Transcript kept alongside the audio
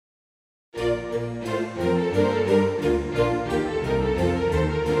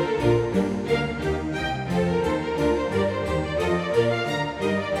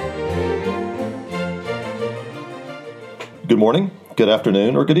morning, good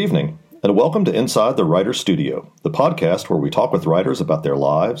afternoon, or good evening, and welcome to Inside the Writer's Studio, the podcast where we talk with writers about their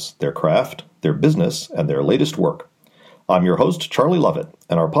lives, their craft, their business, and their latest work. I'm your host, Charlie Lovett,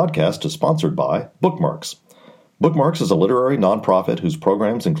 and our podcast is sponsored by Bookmarks. Bookmarks is a literary nonprofit whose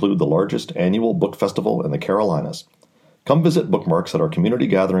programs include the largest annual book festival in the Carolinas. Come visit Bookmarks at our community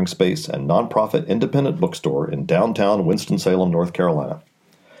gathering space and nonprofit independent bookstore in downtown Winston-Salem, North Carolina.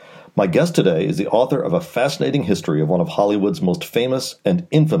 My guest today is the author of a fascinating history of one of Hollywood's most famous and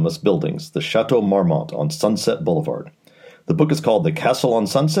infamous buildings, the Chateau Marmont on Sunset Boulevard. The book is called The Castle on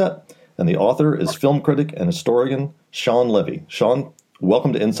Sunset, and the author is film critic and historian Shawn Levy. Shawn,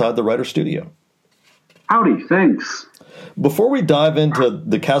 welcome to Inside the Writer's Studio. Howdy, thanks. Before we dive into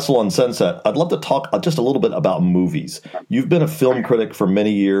The Castle on Sunset, I'd love to talk just a little bit about movies. You've been a film critic for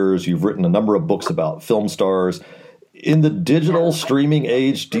many years. You've written a number of books about film stars. In the digital streaming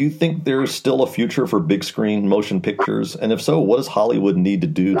age, do you think there's still a future for big screen motion pictures? And if so, what does Hollywood need to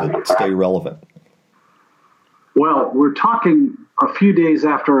do to stay relevant? Well, we're talking a few days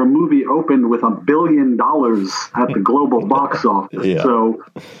after a movie opened with $1 billion at the global box office. Yeah. So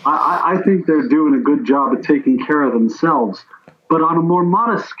I think they're doing a good job of taking care of themselves. But on a more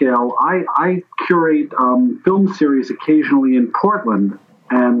modest scale, I curate film series occasionally in Portland.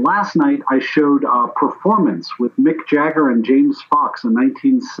 And last night I showed a performance with Mick Jagger and James Fox, a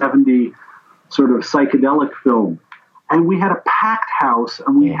 1970 sort of psychedelic film. And we had a packed house,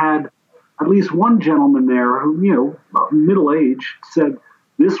 and we had at least one gentleman there who, middle-aged, said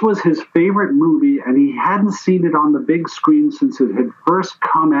this was his favorite movie, and he hadn't seen it on the big screen since it had first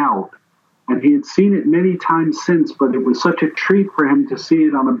come out. And he had seen it many times since, but it was such a treat for him to see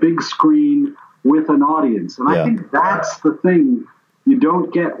it on a big screen with an audience. And I think that's the thing you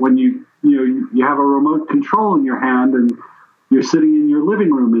don't get when you have a remote control in your hand and you're sitting in your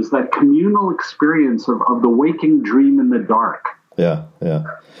living room, is that communal experience of the waking dream in the dark. Yeah.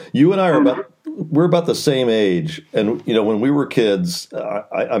 You and I we're about the same age. And, when we were kids,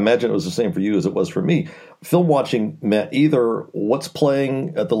 I imagine it was the same for you as it was for me. Film watching meant either what's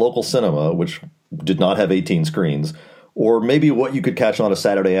playing at the local cinema, which did not have 18 screens, or maybe what you could catch on a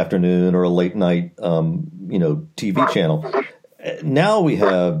Saturday afternoon or a late night, TV channel. Now we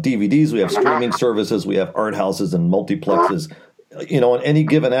have DVDs, we have streaming services, we have art houses and multiplexes. On any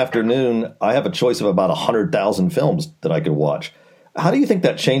given afternoon, I have a choice of about 100,000 films that I could watch. How do you think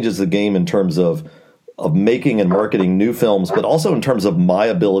that changes the game in terms of making and marketing new films, but also in terms of my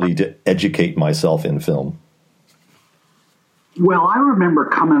ability to educate myself in film? Well, I remember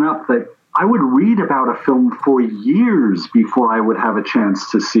coming up that I would read about a film for years before I would have a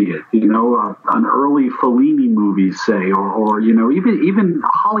chance to see it. An early Fellini movie, say, or even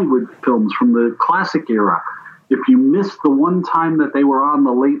Hollywood films from the classic era. If you missed the one time that they were on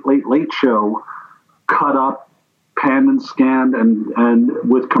the late show, cut up, panned and scanned, and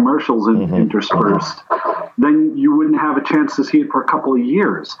with commercials interspersed, then you wouldn't have a chance to see it for a couple of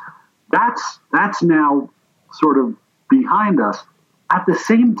years. That's now sort of behind us. At the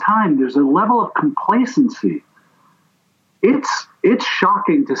same time, there's a level of complacency. It's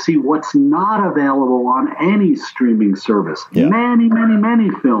shocking to see what's not available on any streaming service. Yeah. Many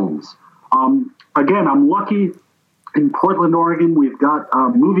films. Again, I'm lucky. In Portland, Oregon, we've got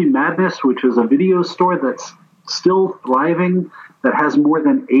Movie Madness, which is a video store that's still thriving, that has more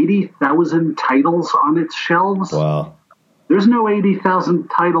than 80,000 titles on its shelves. Wow. There's no 80,000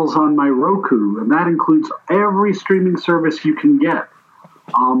 titles on my Roku, and that includes every streaming service you can get.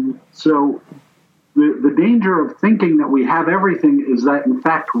 So the danger of thinking that we have everything is that, in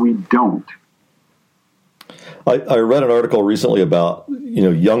fact, we don't. I read an article recently about,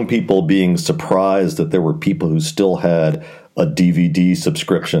 young people being surprised that there were people who still had a DVD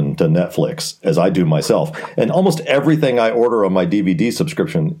subscription to Netflix, as I do myself. And almost everything I order on my DVD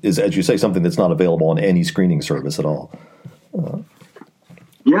subscription is, as you say, something that's not available on any screening service at all.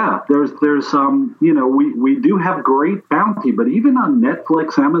 Yeah, there's we do have great bounty, but even on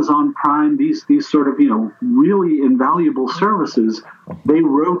Netflix, Amazon Prime, these sort of, really invaluable services, they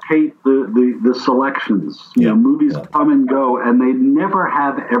rotate the selections. Movies come and go, and they never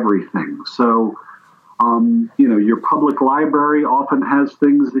have everything. So, your public library often has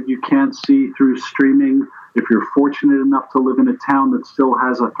things that you can't see through streaming. If you're fortunate enough to live in a town that still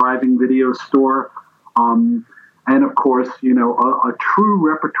has a thriving video store, and of course, a true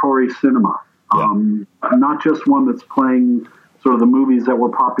repertory cinema, not just one that's playing sort of the movies that were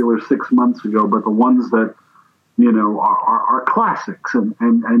popular 6 months ago, but the ones that, are classics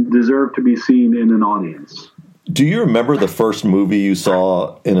and deserve to be seen in an audience. Do you remember the first movie you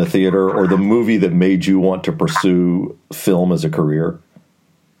saw in a theater, or the movie that made you want to pursue film as a career?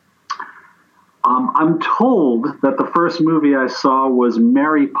 I'm told that the first movie I saw was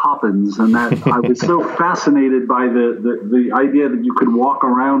Mary Poppins, and that I was so fascinated by the idea that you could walk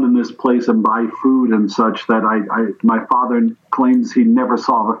around in this place and buy food and such that my father claims he never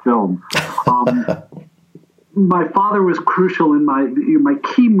saw the film. My father was crucial in my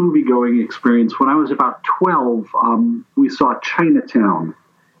key movie-going experience. When I was about 12, we saw Chinatown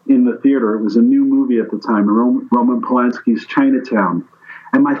in the theater. It was a new movie at the time, Roman Polanski's Chinatown.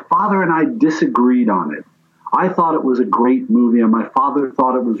 And my father and I disagreed on it. I thought it was a great movie, and my father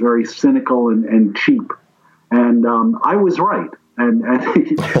thought it was very cynical and cheap. And I was right. And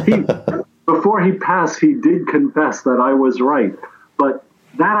he before he passed, he did confess that I was right. But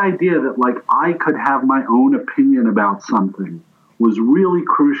that idea that, like, I could have my own opinion about something was really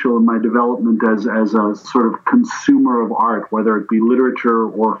crucial in my development as a sort of consumer of art, whether it be literature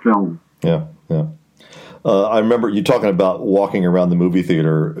or film. Yeah, yeah. I remember you talking about walking around the movie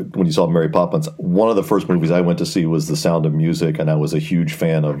theater when you saw Mary Poppins. One of the first movies I went to see was The Sound of Music, and I was a huge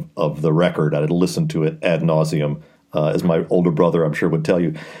fan of the record. I had listened to it ad nauseum, as my older brother, I'm sure, would tell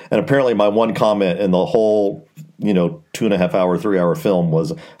you. And apparently my one comment in the whole 2.5 hour, 3 hour film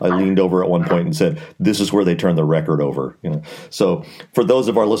was I leaned over at one point and said, "This is where they turn the record over." So for those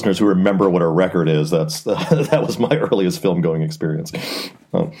of our listeners who remember what a record is, that was my earliest film going experience.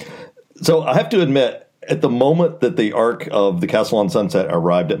 So I have to admit, at the moment that the Ark of the Castle on Sunset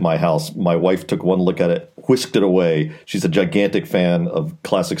arrived at my house, my wife took one look at it, whisked it away. She's a gigantic fan of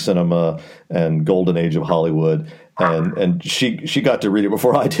classic cinema and golden age of Hollywood, and she got to read it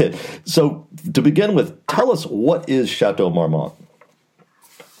before I did. So to begin with, tell us, what is Chateau Marmont?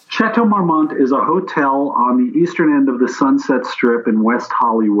 Chateau Marmont is a hotel on the eastern end of the Sunset Strip in West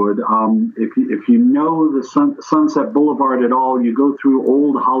Hollywood. If you know the Sunset Boulevard at all, you go through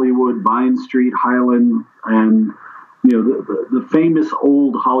Old Hollywood, Vine Street, Highland, and the famous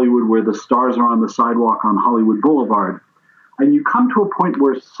Old Hollywood where the stars are on the sidewalk on Hollywood Boulevard. And you come to a point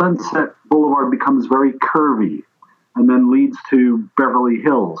where Sunset Boulevard becomes very curvy and then leads to Beverly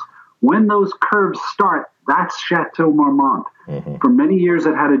Hills. When those curves start, that's Chateau Marmont. Mm-hmm. For many years,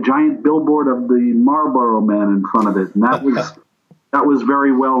 it had a giant billboard of the Marlboro Man in front of it, and that was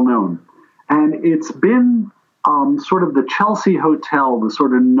very well known. And it's been sort of the Chelsea Hotel, the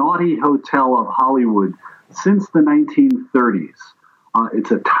sort of naughty hotel of Hollywood, since the 1930s. It's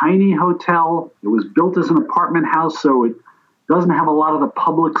a tiny hotel. It was built as an apartment house, so it doesn't have a lot of the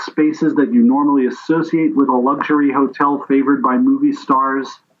public spaces that you normally associate with a luxury hotel favored by movie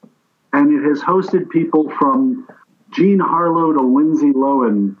stars. And it has hosted people from Jean Harlow to Lindsay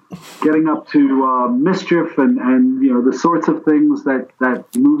Lohan, getting up to mischief and the sorts of things that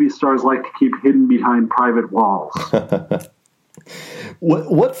movie stars like to keep hidden behind private walls.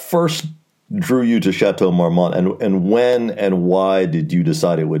 What first drew you to Chateau Marmont, and when and why did you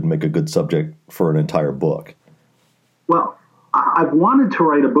decide it would make a good subject for an entire book? Well, I've wanted to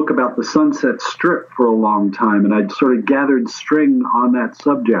write a book about the Sunset Strip for a long time, and I'd sort of gathered string on that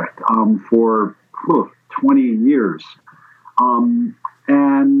subject for 20 years, and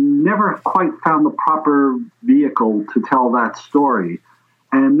never quite found the proper vehicle to tell that story.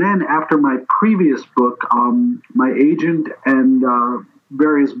 And then after my previous book, my agent and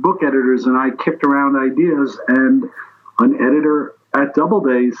various book editors and I kicked around ideas, and an editor at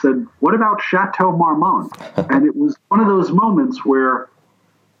Doubleday said, "What about Chateau Marmont?" And it was one of those moments where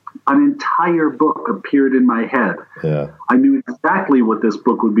an entire book appeared in my head. Yeah. I knew exactly what this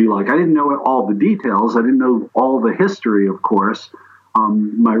book would be like. I didn't know all the details. I didn't know all the history, of course.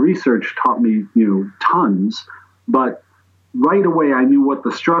 My research taught me, tons. But right away, I knew what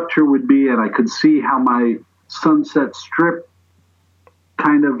the structure would be, and I could see how my Sunset Strip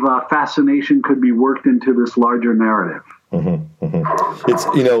kind of fascination could be worked into this larger narrative. Mm-hmm, mm-hmm. It's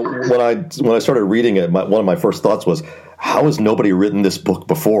when I started reading it, one of my first thoughts was, how has nobody written this book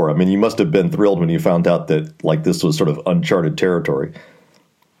before? I mean, you must have been thrilled when you found out that this was sort of uncharted territory.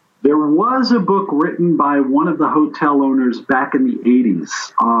 There was a book written by one of the hotel owners back in the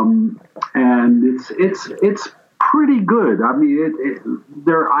 80s, and it's pretty good. I mean,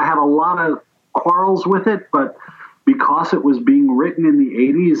 I have a lot of quarrels with it, but because it was being written in the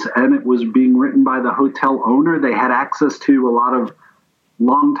 80s and it was being written by the hotel owner, they had access to a lot of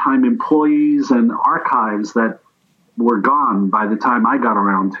longtime employees and archives that were gone by the time I got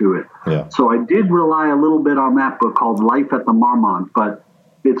around to it. Yeah. So I did rely a little bit on that book called Life at the Marmont, but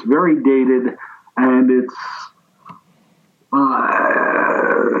it's very dated, and it's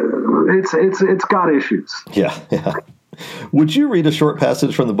got issues. Yeah, yeah. Would you read a short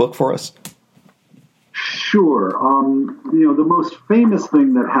passage from the book for us? Sure. The most famous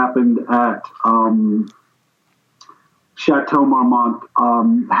thing that happened at Chateau Marmont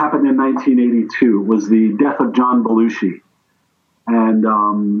happened in 1982. It was the death of John Belushi.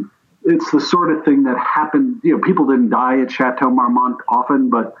 And it's the sort of thing that happened. You know, people didn't die at Chateau Marmont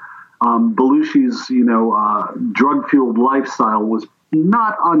often, but Belushi's, drug-fueled lifestyle was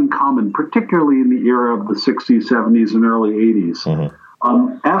not uncommon, particularly in the era of the 60s, 70s, and early 80s.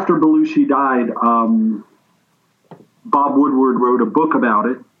 Mm-hmm. After Belushi died, Bob Woodward wrote a book about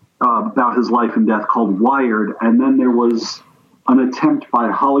it, about his life and death, called Wired, and then there was an attempt by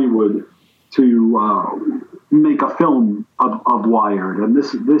Hollywood to make a film of Wired, and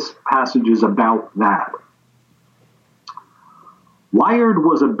this passage is about that. Wired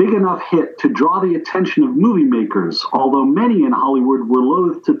was a big enough hit to draw the attention of movie makers, although many in Hollywood were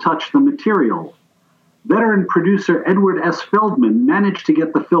loath to touch the material. Veteran producer Edward S. Feldman managed to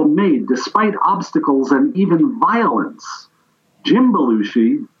get the film made despite obstacles and even violence. Jim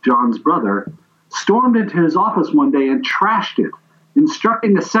Belushi, John's brother, stormed into his office one day and trashed it,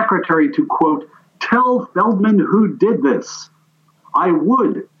 instructing the secretary to, quote, "Tell Feldman who did this." "I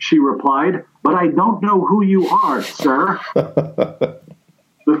would," she replied, "but I don't know who you are, sir."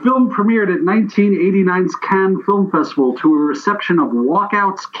 The film premiered at 1989's Cannes Film Festival to a reception of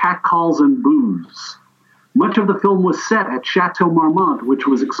walkouts, catcalls, and boos. Much of the film was set at Chateau Marmont, which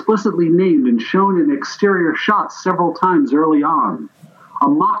was explicitly named and shown in exterior shots several times early on. A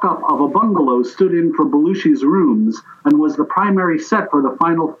mock-up of a bungalow stood in for Belushi's rooms and was the primary set for the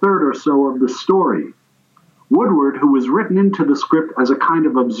final third or so of the story. Woodward, who was written into the script as a kind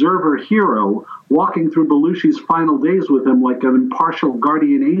of observer hero, walking through Belushi's final days with him like an impartial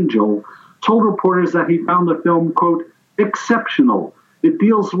guardian angel, told reporters that he found the film, quote, "exceptional. It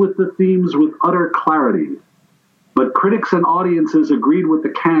deals with the themes with utter clarity." But critics and audiences agreed with the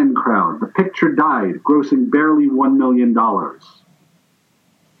Cannes crowd. The picture died, grossing barely $1 million.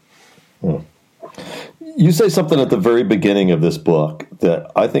 You say something at the very beginning of this book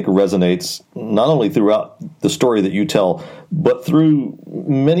that I think resonates not only throughout the story that you tell, but through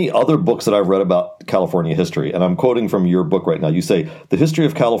many other books that I've read about California history. And I'm quoting from your book right now. You say, "The history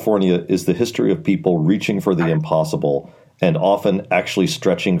of California is the history of people reaching for the impossible and often actually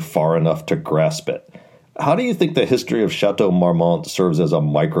stretching far enough to grasp it." How do you think the history of Chateau Marmont serves as a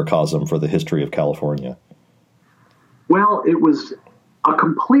microcosm for the history of California? Well, it was a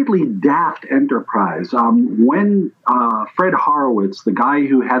completely daft enterprise. When Fred Horowitz, the guy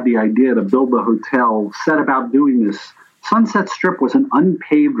who had the idea to build the hotel, set about doing this, Sunset Strip was an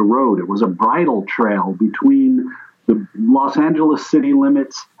unpaved road. It was a bridle trail between the Los Angeles city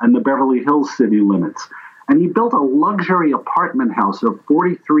limits and the Beverly Hills city limits. And he built a luxury apartment house of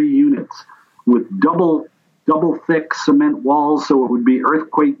 43 units with double thick cement walls so it would be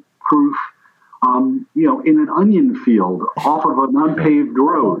earthquake proof, in an onion field off of an unpaved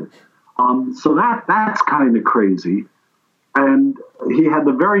road. So that's kind of crazy. And he had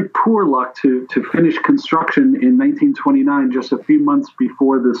the very poor luck to finish construction in 1929, just a few months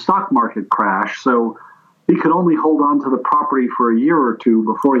before the stock market crash. So he could only hold on to the property for a year or two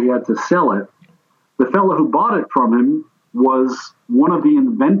before he had to sell it. The fellow who bought it from him was one of the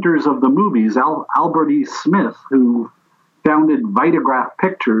inventors of the movies, Albert E. Smith, who founded Vitagraph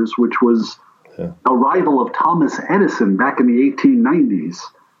Pictures, which was a rival of Thomas Edison back in the 1890s.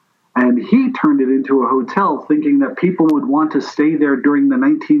 And he turned it into a hotel thinking that people would want to stay there during the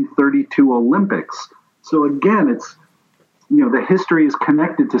 1932 Olympics. So again, it's, the history is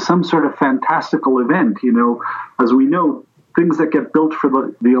connected to some sort of fantastical event. As we know, things that get built for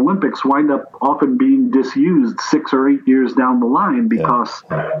the Olympics wind up often being disused 6 or 8 years down the line because,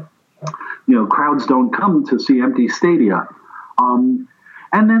 crowds don't come to see empty stadia.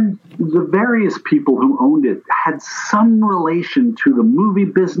 And then the various people who owned it had some relation to the movie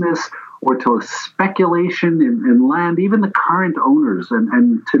business or to speculation in land, even the current owners.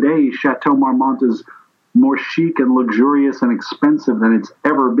 And today, Chateau Marmont is more chic and luxurious and expensive than it's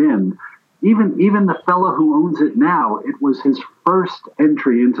ever been. Even the fellow who owns it now, it was his first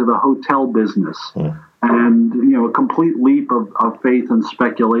entry into the hotel business. And, a complete leap of faith and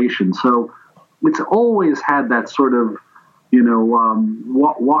speculation. So it's always had that sort of,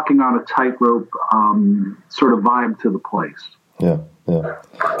 walking on a tightrope sort of vibe to the place. Yeah.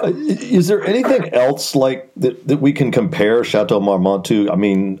 Is there anything else like that we can compare Chateau Marmont to? I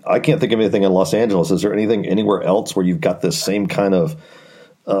mean, I can't think of anything in Los Angeles. Is there anything anywhere else where you've got this same kind of,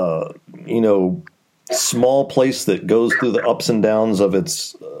 small place that goes through the ups and downs of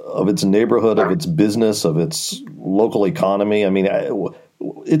its neighborhood, of its business, of its local economy? I mean,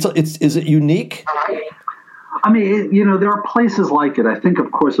 is it unique? I mean, there are places like it. I think,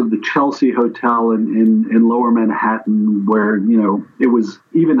 of course, of the Chelsea Hotel in Lower Manhattan, where, it was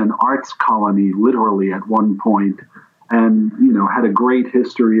even an arts colony, literally, at one point. and had a great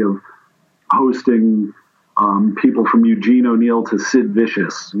history of hosting people from Eugene O'Neill to Sid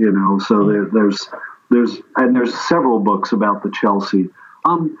Vicious. So there's several books about the Chelsea,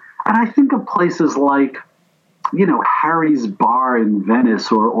 and I think of places like Harry's Bar in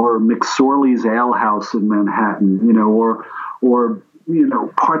Venice, or McSorley's Ale House in Manhattan, or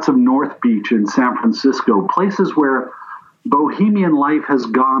parts of North Beach in San Francisco, places where bohemian life has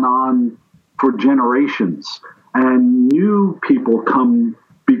gone on for generations, and new people come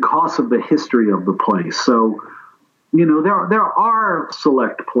because of the history of the place. So, there are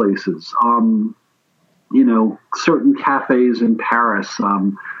select places, certain cafes in Paris,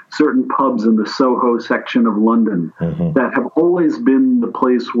 certain pubs in the Soho section of London that have always been the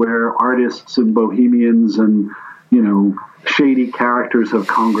place where artists and bohemians and, shady characters have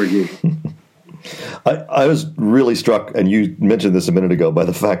congregated. I was really struck, and you mentioned this a minute ago, by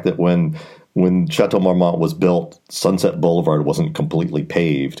the fact that when Chateau Marmont was built, Sunset Boulevard wasn't completely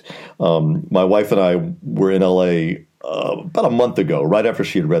paved. My wife and I were in L.A. About a month ago, right after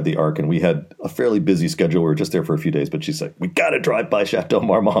she had read The Ark, and we had a fairly busy schedule. We were just there for a few days, but she said, we got to drive by Chateau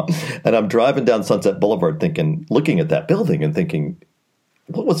Marmont. And I'm driving down Sunset Boulevard looking at that building and thinking,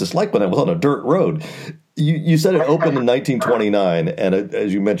 what was this like when I was on a dirt road? You said it opened in 1929, and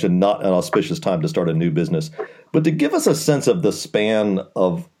as you mentioned, not an auspicious time to start a new business. But to give us a sense of the span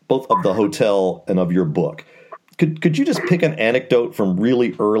of both of the hotel and of your book, could you just pick an anecdote from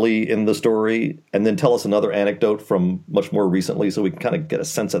really early in the story and then tell us another anecdote from much more recently so we can kind of get a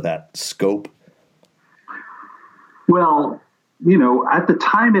sense of that scope? Well, at the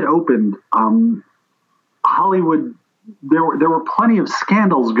time it opened, Hollywood, there were plenty of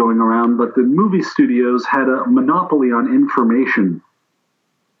scandals going around, but the movie studios had a monopoly on information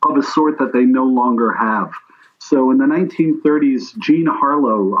of a sort that they no longer have. So in the 1930s, Jean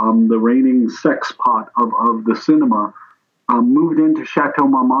Harlow, the reigning sex pot of the cinema, moved into Chateau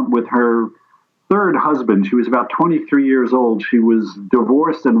Marmont with her third husband. She was about 23 years old. She was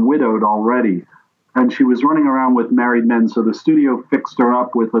divorced and widowed already, and she was running around with married men. So the studio fixed her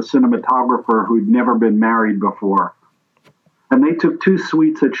up with a cinematographer who'd never been married before. And they took 2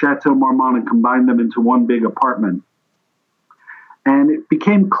 suites at Chateau Marmont and combined them into one big apartment. And it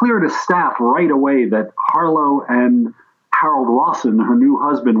became clear to staff right away that Harlow and Harold Rawson, her new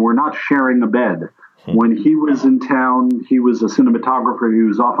husband, were not sharing a bed. When he was in town, he was a cinematographer. He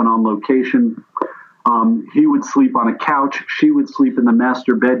was often on location. He would sleep on a couch. She would sleep in the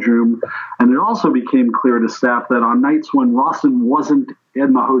master bedroom. And it also became clear to staff that on nights when Rawson wasn't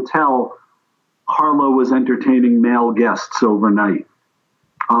in the hotel, Harlow was entertaining male guests overnight.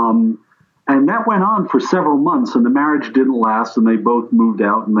 And that went on for several months, and the marriage didn't last, and they both moved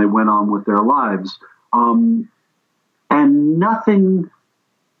out, and they went on with their lives. And nothing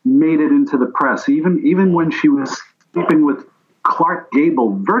made it into the press, even when she was sleeping with Clark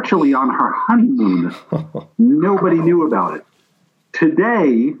Gable virtually on her honeymoon. Nobody knew about it.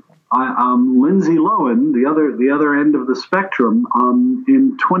 Today, Lindsay Lohan, the other end of the spectrum,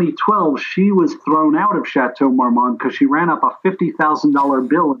 in 2012, she was thrown out of Chateau Marmont because she ran up a $50,000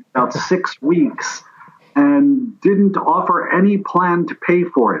 bill in about 6 weeks and didn't offer any plan to pay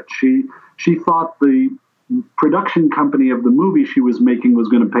for it. She thought the production company of the movie she was making was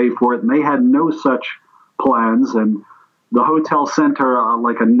going to pay for it, and they had no such plans. And the hotel sent her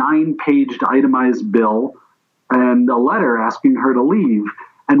like a 9-paged itemized bill and a letter asking her to leave.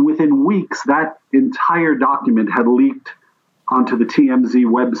 And within weeks, that entire document had leaked onto the TMZ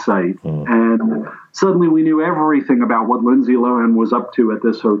website. And suddenly we knew everything about what Lindsay Lohan was up to at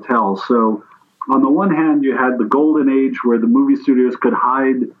this hotel. So on the one hand, you had the golden age where the movie studios could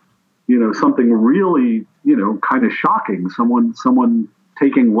hide, something really, kind of shocking, someone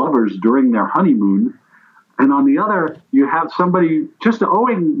taking lovers during their honeymoon. And on the other, you have somebody just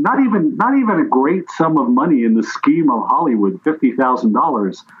owing not even a great sum of money in the scheme of Hollywood,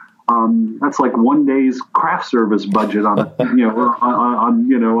 $50,000. That's like one day's craft service budget on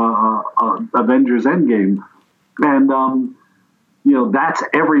Avengers Endgame, and that's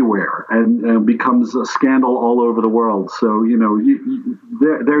everywhere, and becomes a scandal all over the world. So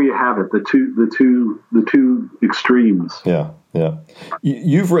there you have it, the two extremes. Yeah. Yeah.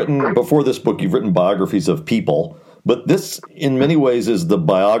 You've written, before this book, you've written biographies of people, but this, in many ways, is the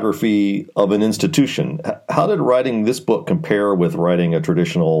biography of an institution. How did writing this book compare with writing a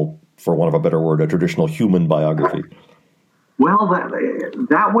traditional, for want of a better word, a traditional human biography? Well,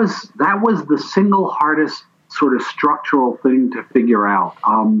 that was the single hardest sort of structural thing to figure out.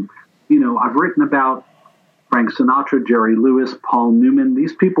 I've written about Frank Sinatra, Jerry Lewis, Paul Newman.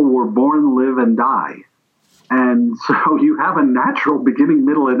 These people were born, live, and die. And so you have a natural beginning,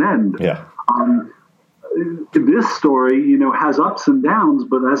 middle, and end. Yeah. this story, has ups and downs,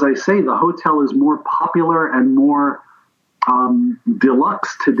 but as I say, the hotel is more popular and more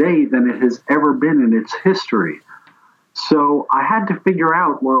deluxe today than it has ever been in its history. So I had to figure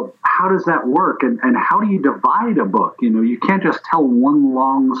out, well, how does that work? And how do you divide a book? You can't just tell one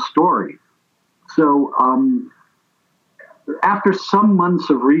long story. So after some months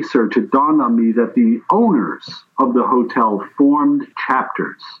of research, it dawned on me that the owners of the hotel formed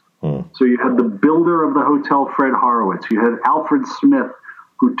chapters. So you had the builder of the hotel, Fred Horowitz. You had Alfred Smith,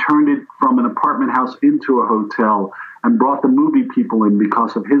 who turned it from an apartment house into a hotel and brought the movie people in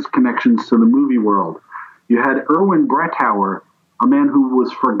because of his connections to the movie world. You had Erwin Brettauer, a man who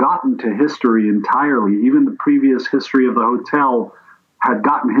was forgotten to history entirely. Even the previous history of the hotel had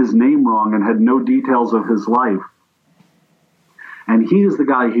gotten his name wrong and had no details of his life. And he is the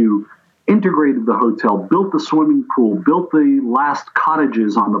guy who integrated the hotel, built the swimming pool, built the last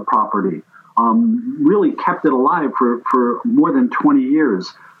cottages on the property, really kept it alive for more than 20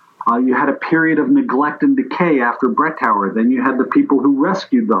 years. You had a period of neglect and decay after Brettauer. Then you had the people who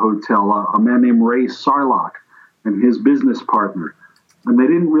rescued the hotel, a man named Ray Sarlock and his business partner. And they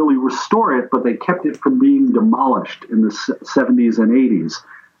didn't really restore it, but they kept it from being demolished in the 70s and 80s.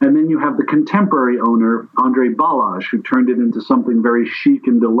 And then you have the contemporary owner, Andre Balazs, who turned it into something very chic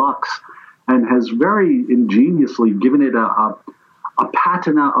and deluxe and has very ingeniously given it a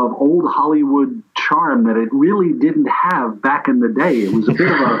patina of old Hollywood charm that it really didn't have back in the day. It was a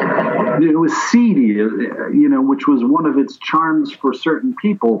bit of it was seedy, which was one of its charms for certain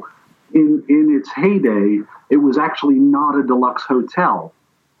people. In its heyday, it was actually not a deluxe hotel.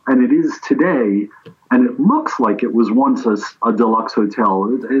 And it is today, and it looks like it was once a deluxe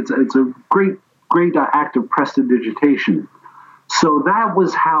hotel. It's a great act of prestidigitation. So that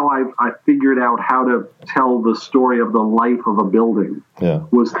was how I figured out how to tell the story of the life of a building. Yeah.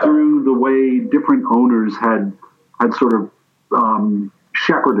 Was through the way different owners had sort of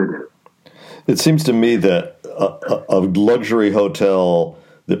shepherded it. It seems to me that a luxury hotel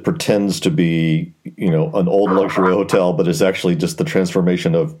that pretends to be, an old luxury hotel, but is actually just the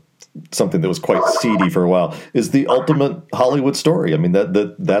transformation of something that was quite seedy for a while, is the ultimate Hollywood story. I mean,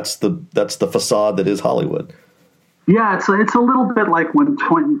 that's the facade that is Hollywood. Yeah, it's a little bit like when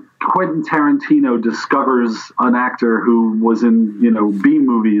Quentin Tarantino discovers an actor who was in, B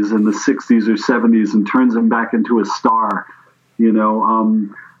movies in the 60s or 70s and turns him back into a star.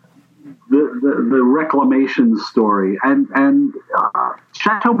 The reclamation story. And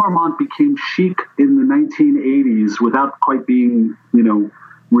Chateau Marmont became chic in the 1980s without quite being,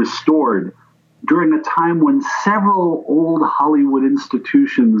 restored during a time when several old Hollywood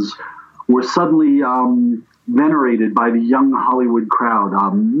institutions were suddenly venerated by the young Hollywood crowd.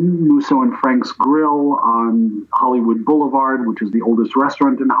 Musso and Frank's Grill on Hollywood Boulevard, which is the oldest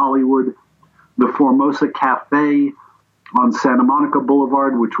restaurant in Hollywood. The Formosa Cafe on Santa Monica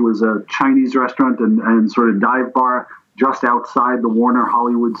Boulevard, which was a Chinese restaurant and sort of dive bar just outside the Warner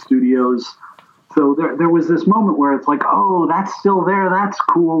Hollywood Studios. So there was this moment where it's like, oh, that's still there. That's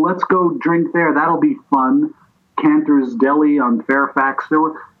cool. Let's go drink there. That'll be fun. Cantor's Deli on Fairfax. There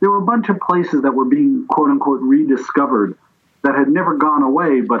were a bunch of places that were being, quote unquote, rediscovered that had never gone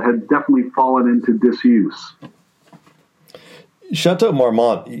away, but had definitely fallen into disuse. Chateau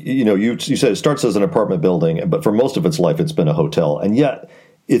Marmont, you said it starts as an apartment building, but for most of its life, it's been a hotel. And yet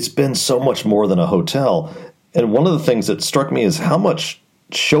it's been so much more than a hotel. And one of the things that struck me is how much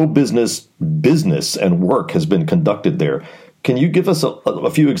show business and work has been conducted there. Can you give us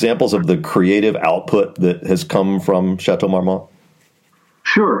a few examples of the creative output that has come from Chateau Marmont?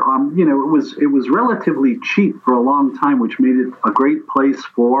 Sure. It was relatively cheap for a long time, which made it a great place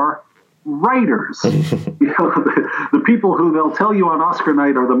for writers. The people who they'll tell you on Oscar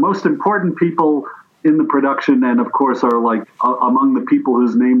night are the most important people in the production, and of course are like among the people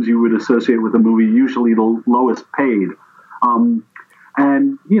whose names you would associate with the movie, usually the lowest paid.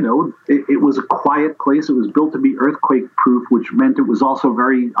 And, it was a quiet place. It was built to be earthquake-proof, which meant it was also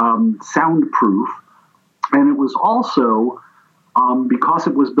very soundproof. And it was also, because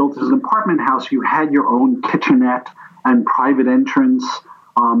it was built as an apartment house, you had your own kitchenette and private entrance.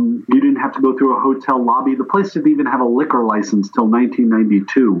 You didn't have to go through a hotel lobby. The place didn't even have a liquor license till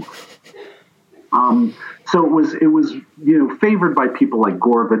 1992. So it was favored by people like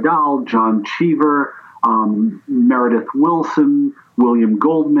Gore Vidal, John Cheever, Meredith Willson, William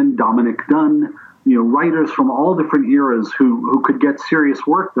Goldman, Dominic Dunn, writers from all different eras who could get serious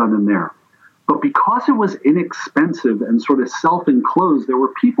work done in there. But because it was inexpensive and sort of self-enclosed, there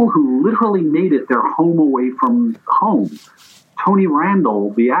were people who literally made it their home away from home. Tony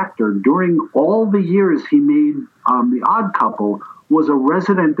Randall, the actor, during all the years he made The Odd Couple, was a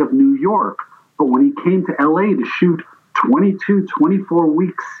resident of New York, But when he came to LA to shoot 22,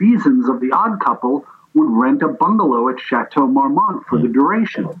 24-week seasons of The Odd Couple, would rent a bungalow at Chateau Marmont for the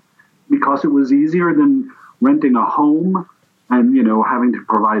duration, because it was easier than renting a home and, having to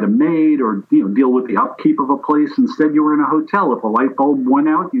provide a maid or, deal with the upkeep of a place. Instead, you were in a hotel. If a light bulb went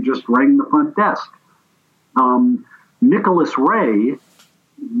out, you just rang the front desk. Nicholas Ray,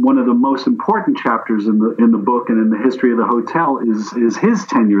 one of the most important chapters in the book and in the history of the hotel is his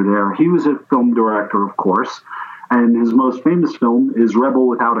tenure there. He was a film director, of course, and his most famous film is Rebel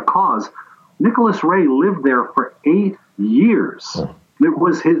Without a Cause. Nicholas Ray lived there for 8 years. It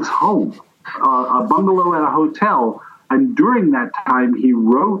was his home, a bungalow at a hotel. And during that time, he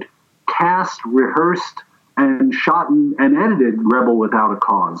wrote, cast, rehearsed, and shot and edited Rebel Without a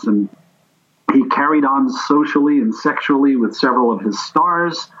Cause. And he carried on socially and sexually with several of his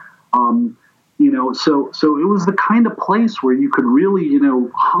stars. So it was the kind of place where you could really,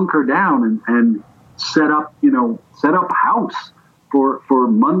 hunker down and set up house for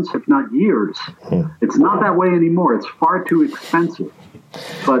months, if not years. It's not that way anymore. It's far too expensive.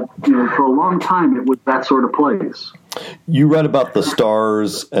 But, for a long time, it was that sort of place. You read about the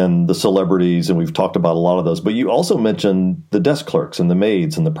stars and the celebrities, and we've talked about a lot of those, but you also mentioned the desk clerks and the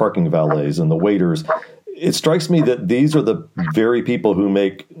maids and the parking valets and the waiters. It strikes me that these are the very people who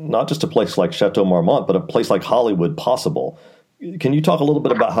make not just a place like Chateau Marmont, but a place like Hollywood possible. Can you talk a little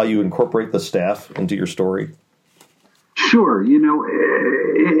bit about how you incorporate the staff into your story? Sure.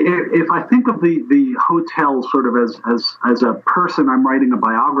 If I think of the hotel sort of as a person I'm writing a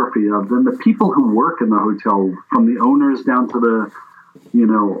biography of, then the people who work in the hotel, from the owners down to the,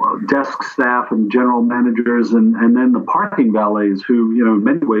 desk staff and general managers, and then the parking valets, who, in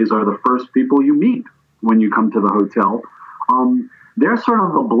many ways are the first people you meet when you come to the hotel, they're sort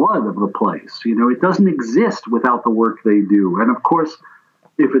of the blood of the place. It doesn't exist without the work they do. And of course,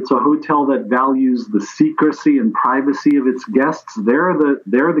 if it's a hotel that values the secrecy and privacy of its guests, they're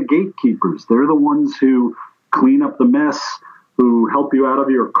the gatekeepers. They're the ones who clean up the mess, who help you out of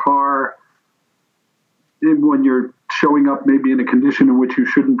your car when you're showing up maybe in a condition in which you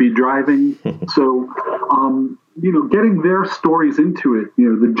shouldn't be driving. So, getting their stories into it.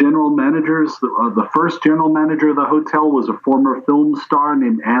 The general managers, the first general manager of the hotel was a former film star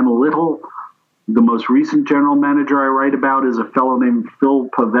named Ann Little. The most recent general manager I write about is a fellow named Phil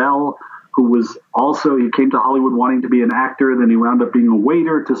Pavel, who was also, he came to Hollywood wanting to be an actor, then he wound up being a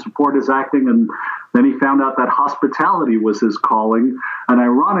waiter to support his acting, and then he found out that hospitality was his calling. And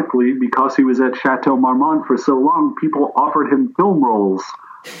ironically, because he was at Chateau Marmont for so long, people offered him film roles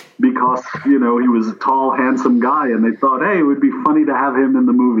because, he was a tall, handsome guy, and they thought, hey, it would be funny to have him in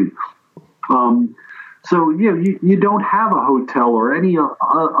the movie. So, you don't have a hotel or any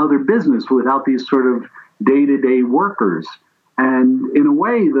other business without these sort of day-to-day workers. And in a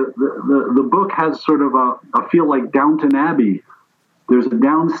way, the book has sort of a feel like Downton Abbey. There's a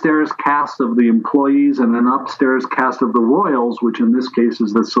downstairs cast of the employees and an upstairs cast of the royals, which in this case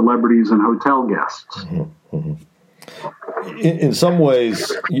is the celebrities and hotel guests. In some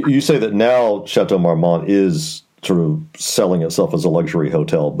ways, you say that now Chateau Marmont is sort of selling itself as a luxury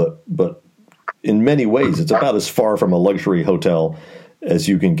hotel, but in many ways, it's about as far from a luxury hotel as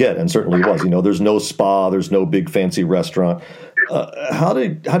you can get, and certainly was. There's no spa, there's no big fancy restaurant. How do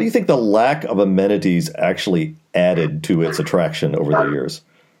you think the lack of amenities actually added to its attraction over the years?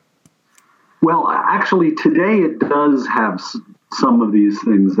 Well, actually, today it does have some of these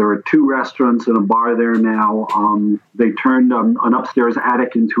things. There are 2 restaurants and a bar there now. They turned an upstairs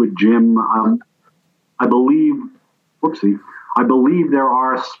attic into a gym. I believe there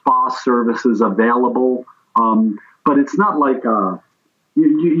are spa services available, but it's not like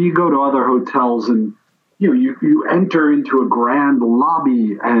you go to other hotels and you enter into a grand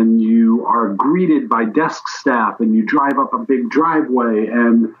lobby and you are greeted by desk staff and you drive up a big driveway,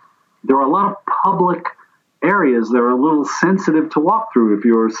 and there are a lot of public areas that are a little sensitive to walk through if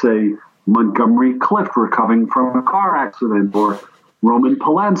you're, say, Montgomery Clift recovering from a car accident, or Roman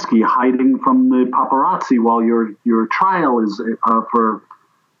Polanski hiding from the paparazzi while your trial is for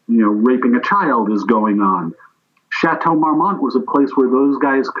raping a child is going on. Chateau Marmont was a place where those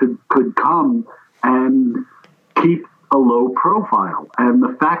guys could come and keep a low profile. And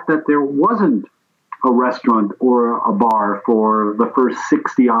the fact that there wasn't a restaurant or a bar for the first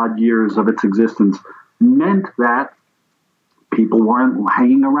 60-odd years of its existence meant that people weren't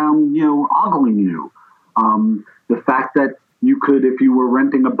hanging around, ogling you. The fact that you could, if you were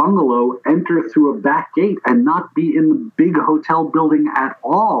renting a bungalow, enter through a back gate and not be in the big hotel building at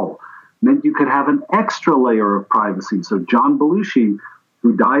all meant you could have an extra layer of privacy. So John Belushi,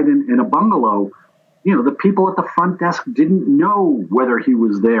 who died in a bungalow, the people at the front desk didn't know whether he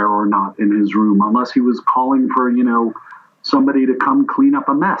was there or not in his room, unless he was calling for, somebody to come clean up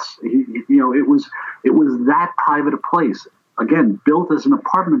a mess. It was that private a place. Again, built as an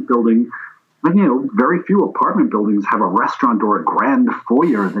apartment building. And, very few apartment buildings have a restaurant or a grand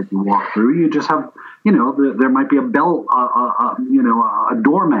foyer that you walk through. You just have, there might be a bell, a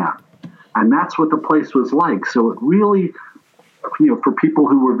doorman. And that's what the place was like. So it really, for people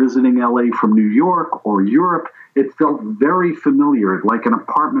who were visiting LA from New York or Europe, it felt very familiar, like an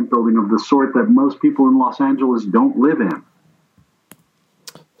apartment building of the sort that most people in Los Angeles don't live in.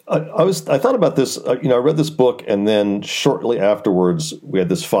 I thought about this. I read this book, and then shortly afterwards, we had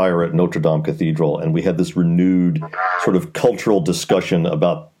this fire at Notre Dame Cathedral, and we had this renewed sort of cultural discussion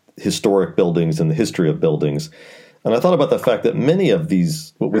about historic buildings and the history of buildings. And I thought about the fact that many of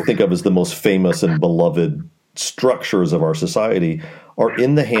these, what we think of as the most famous and beloved structures of our society, are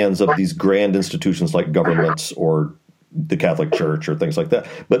in the hands of these grand institutions like governments or the Catholic Church or things like that.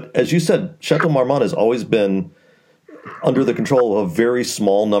 But as you said, Chateau Marmont has always been under the control of a very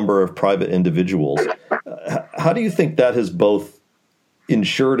small number of private individuals. How do you think that has both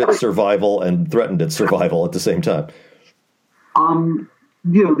ensured its survival and threatened its survival at the same time?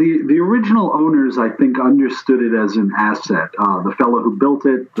 The original owners, I think, understood it as an asset. The fellow who built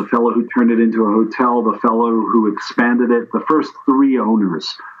it, the fellow who turned it into a hotel, the fellow who expanded it, the first three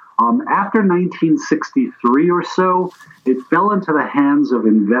owners. After 1963 or so, it fell into the hands of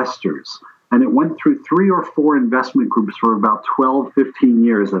investors. And it went through 3 or 4 investment groups for about 12, 15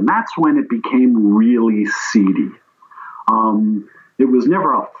 years. And that's when it became really seedy. It was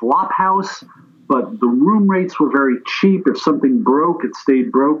never a flop house, but the room rates were very cheap. If something broke, it stayed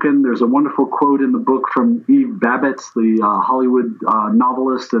broken. There's a wonderful quote in the book from Eve Babbitt, the Hollywood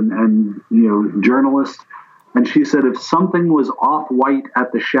novelist and journalist. And she said, if something was off-white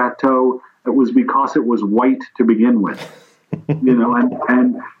at the chateau, it was because it was white to begin with.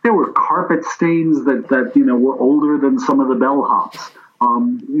 And there were carpet stains that were older than some of the bellhops,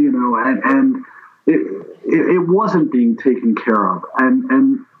 and it wasn't being taken care of.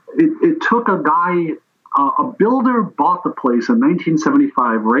 And it took a guy, a builder bought the place in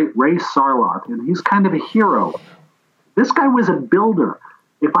 1975, Ray Sarlot, and he's kind of a hero. This guy was a builder.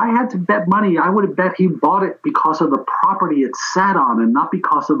 If I had to bet money, I would have bet he bought it because of the property it sat on and not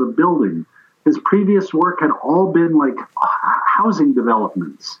because of the building. His previous work had all been like housing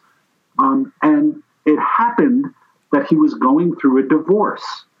developments. And it happened that he was going through a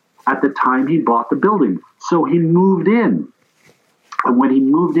divorce at the time he bought the building. So he moved in. And when he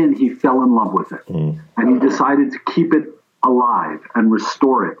moved in, he fell in love with it. And he decided to keep it alive and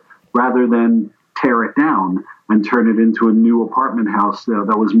restore it rather than tear it down and turn it into a new apartment house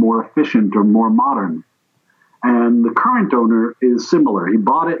that was more efficient or more modern. And the current owner is similar. He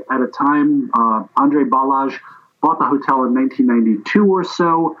bought it at a time, André Balázs bought the hotel in 1992 or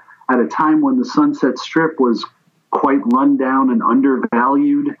so, at a time when the Sunset Strip was quite run down and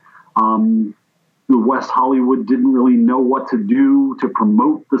undervalued. The West Hollywood didn't really know what to do to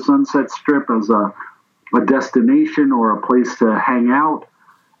promote the Sunset Strip as a destination or a place to hang out.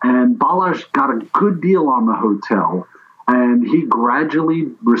 And Balázs got a good deal on the hotel, and he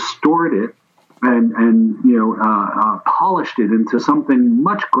gradually restored it and polished it into something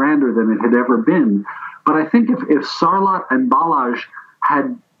much grander than it had ever been. But I think if Sarlot and Balázs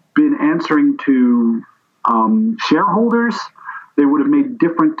had been answering to shareholders, they would have made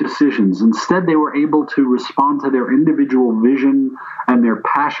different decisions. Instead, they were able to respond to their individual vision and their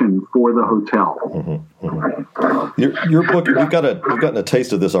passion for the hotel. Your book, we've gotten a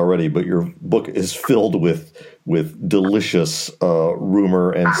taste of this already, but your book is filled with delicious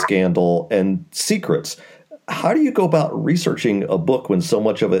rumor and scandal and secrets. How do you go about researching a book when so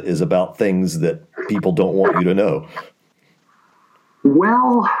much of it is about things that people don't want you to know?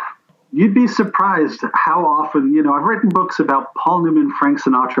 Well, you'd be surprised how often, I've written books about Paul Newman, Frank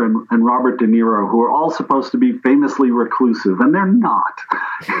Sinatra, and Robert De Niro, who are all supposed to be famously reclusive, and they're not.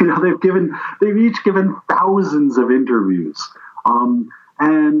 They've each given thousands of interviews.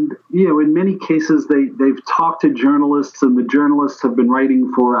 And, in many cases, they've talked to journalists, and the journalists have been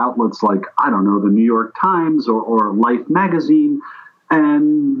writing for outlets like, the New York Times or Life magazine.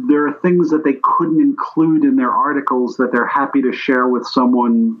 And there are things that they couldn't include in their articles that they're happy to share with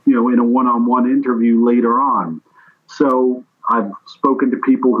someone, in a one-on-one interview later on. So I've spoken to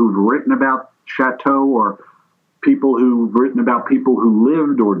people who've written about Chateau, or people who've written about people who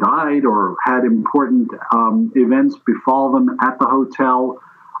lived or died or had important events befall them at the hotel.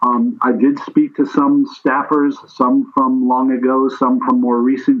 I did speak to some staffers, some from long ago, some from more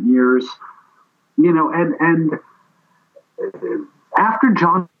recent years, and after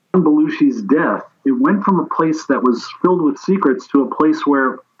John Belushi's death, it went from a place that was filled with secrets to a place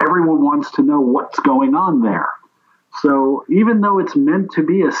where everyone wants to know what's going on there. So even though it's meant to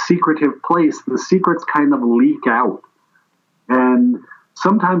be a secretive place, the secrets kind of leak out. And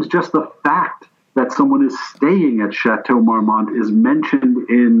sometimes just the fact that someone is staying at Chateau Marmont is mentioned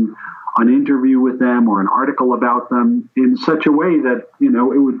in an interview with them or an article about them in such a way that, it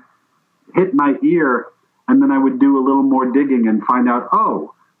would hit my ear, and then I would do a little more digging and find out,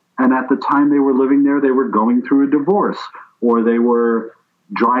 and at the time they were living there, they were going through a divorce, or they were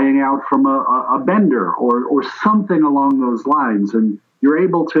drying out from a bender, or something along those lines. And you're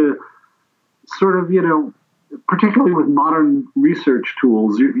able to sort of, particularly with modern research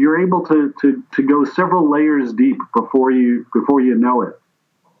tools, you're able to go several layers deep before you know it.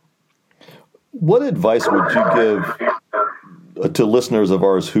 What advice would you give to listeners of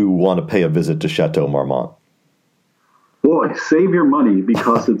ours who want to pay a visit to Chateau Marmont? Boy, save your money,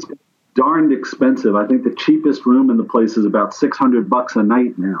 because it's darned expensive. I think the cheapest room in the place is about $600 a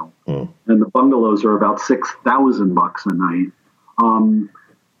night now, and the bungalows are about $6,000 a night.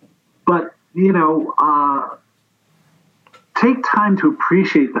 But take time to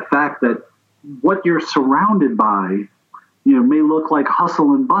appreciate the fact that what you're surrounded by, may look like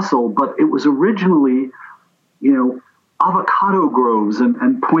hustle and bustle, but it was originally, avocado groves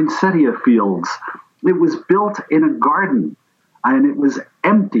and poinsettia fields. It was built in a garden, and it was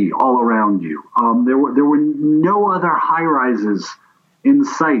empty all around you. There were no other high-rises in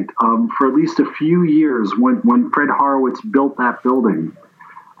sight for at least a few years when Fred Horowitz built that building.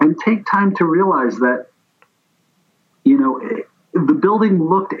 And take time to realize that, the building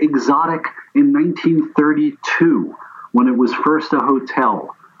looked exotic in 1932 when it was first a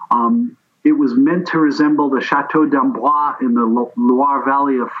hotel. It was meant to resemble the Chateau d'Amboise in the Loire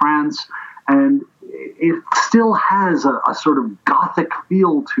Valley of France, and it still has a sort of Gothic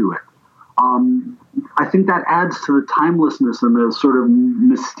feel to it. I think that adds to the timelessness and the sort of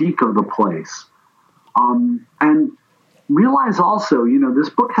mystique of the place. And realize also, this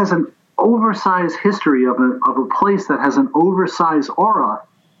book has an oversized history of a place that has an oversized aura,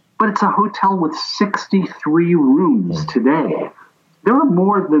 but it's a hotel with 63 rooms today. There are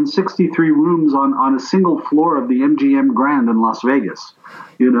more than 63 rooms on a single floor of the MGM Grand in Las Vegas.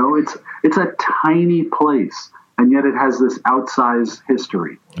 It's a tiny place, and yet it has this outsized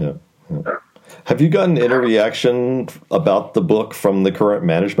history. Yeah. Have you gotten any reaction about the book from the current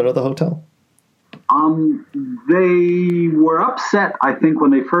management of the hotel? They were upset, I think, when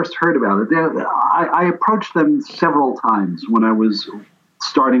they first heard about it. I approached them several times when I was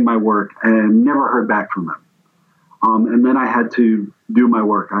starting my work and never heard back from them. And then I had to do my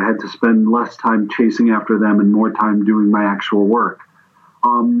work. I had to spend less time chasing after them and more time doing my actual work.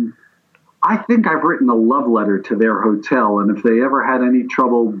 I think I've written a love letter to their hotel, and if they ever had any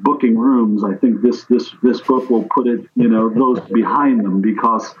trouble booking rooms, I think this book will put it, those behind them,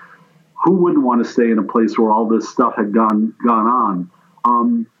 because who wouldn't want to stay in a place where all this stuff had gone on?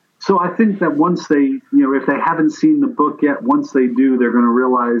 So I think that once they, if they haven't seen the book yet, once they do, they're going to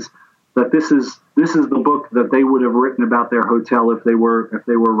realize that this is the book that they would have written about their hotel if they were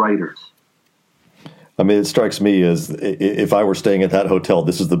writers. I mean, it strikes me as if I were staying at that hotel,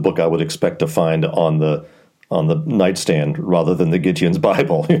 this is the book I would expect to find on the nightstand rather than the Gittins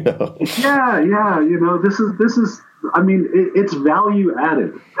Bible. Yeah. This is. I mean, it's value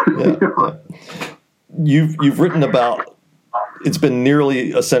added. Yeah. You've written about. It's been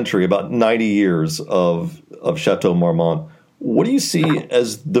nearly a century, about 90 years of Chateau Marmont. What do you see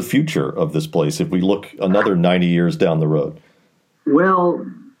as the future of this place if we look another 90 years down the road? Well,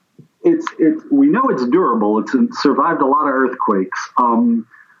 we know it's durable. It's survived a lot of earthquakes. And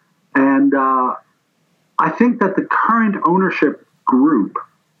I think that the current ownership group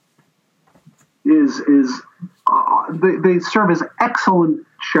they serve as excellent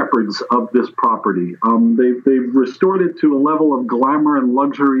shepherds of this property. They've restored it to a level of glamour and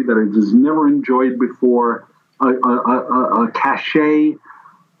luxury that it has never enjoyed before, a cachet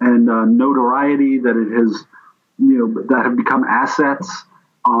and notoriety that it has, that have become assets.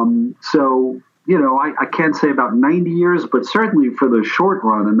 So, I can't say about 90 years, but certainly for the short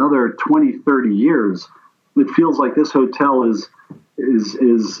run, another 20, 30 years, it feels like this hotel is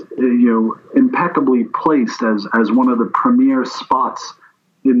impeccably placed as one of the premier spots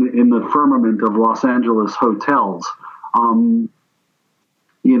in the firmament of Los Angeles hotels.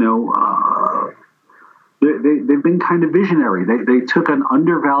 They've been kind of visionary. They took an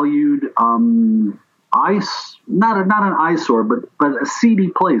undervalued not an eyesore, but a seedy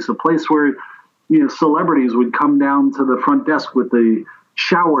place, a place where celebrities would come down to the front desk with the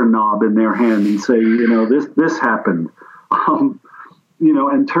shower knob in their hand and say, this happened.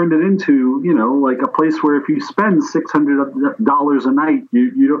 and turned it into, like a place where if you spend $600 a night,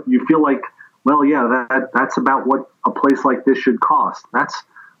 you feel like, well, yeah, that's about what a place like this should cost. That's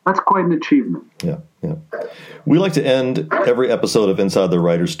quite an achievement. Yeah. We like to end every episode of Inside the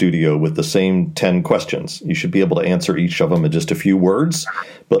Writer's Studio with the same 10 questions. You should be able to answer each of them in just a few words,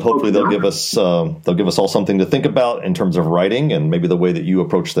 but hopefully they'll give us all something to think about in terms of writing and maybe the way that you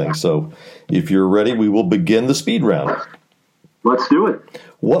approach things. So if you're ready, we will begin the speed round. Let's do it.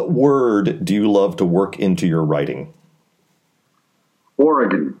 What word do you love to work into your writing?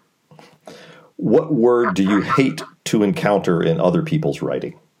 Oregon. What word do you hate to encounter in other people's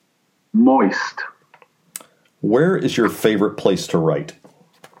writing? Moist. Where is your favorite place to write?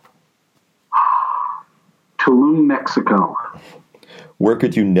 Tulum, Mexico. Where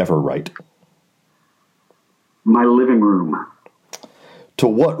could you never write? My living room. To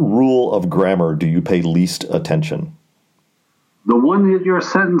what rule of grammar do you pay least attention? The one that your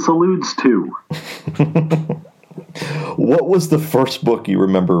sentence alludes to. What was the first book you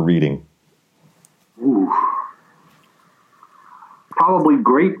remember reading? Ooh. Probably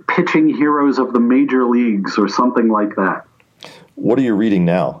Great Pitching Heroes of the Major Leagues or something like that. What are you reading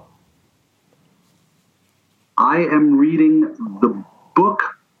now? I am reading the Book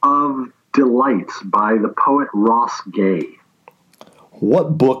of Delights by the poet Ross Gay.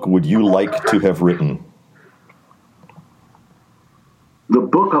 What book would you like to have written? The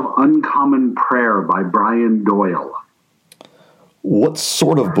Book of Uncommon Prayer by Brian Doyle. What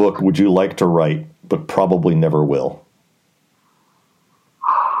sort of book would you like to write, but probably never will?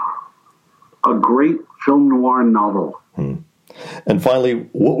 A great film noir novel. And finally,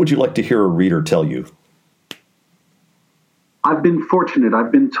 what would you like to hear a reader tell you? I've been fortunate.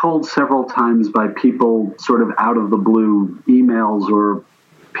 I've been told several times by people sort of out of the blue, emails or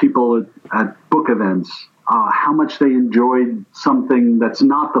people at book events, how much they enjoyed something that's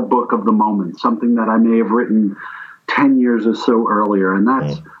not the book of the moment, something that I may have written 10 years or so earlier. And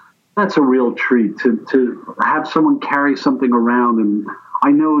that's a real treat to have someone carry something around. And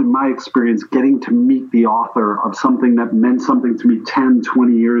I know in my experience, getting to meet the author of something that meant something to me 10,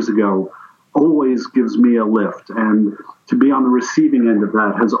 20 years ago always gives me a lift. And to be on the receiving end of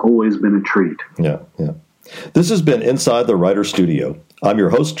that has always been a treat. Yeah. This has been Inside the Writer's Studio. I'm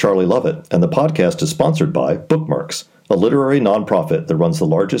your host, Charlie Lovett, and the podcast is sponsored by Bookmarks, a literary nonprofit that runs the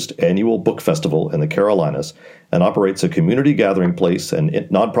largest annual book festival in the Carolinas and operates a community gathering place and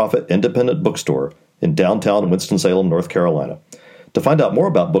nonprofit independent bookstore in downtown Winston-Salem, North Carolina. To find out more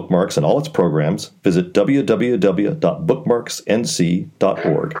about Bookmarks and all its programs, visit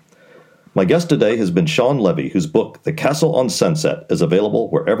www.bookmarksnc.org. My guest today has been Shawn Levy, whose book, The Castle on Sunset, is available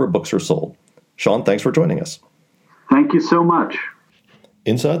wherever books are sold. Shawn, thanks for joining us. Thank you so much.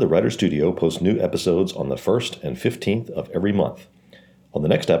 Inside the Writer's Studio posts new episodes on the 1st and 15th of every month. On the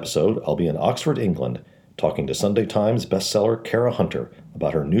next episode, I'll be in Oxford, England, talking to Sunday Times bestseller Kara Hunter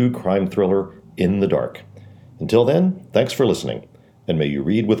about her new crime thriller, In the Dark. Until then, thanks for listening, and may you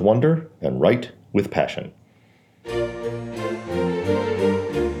read with wonder and write with passion.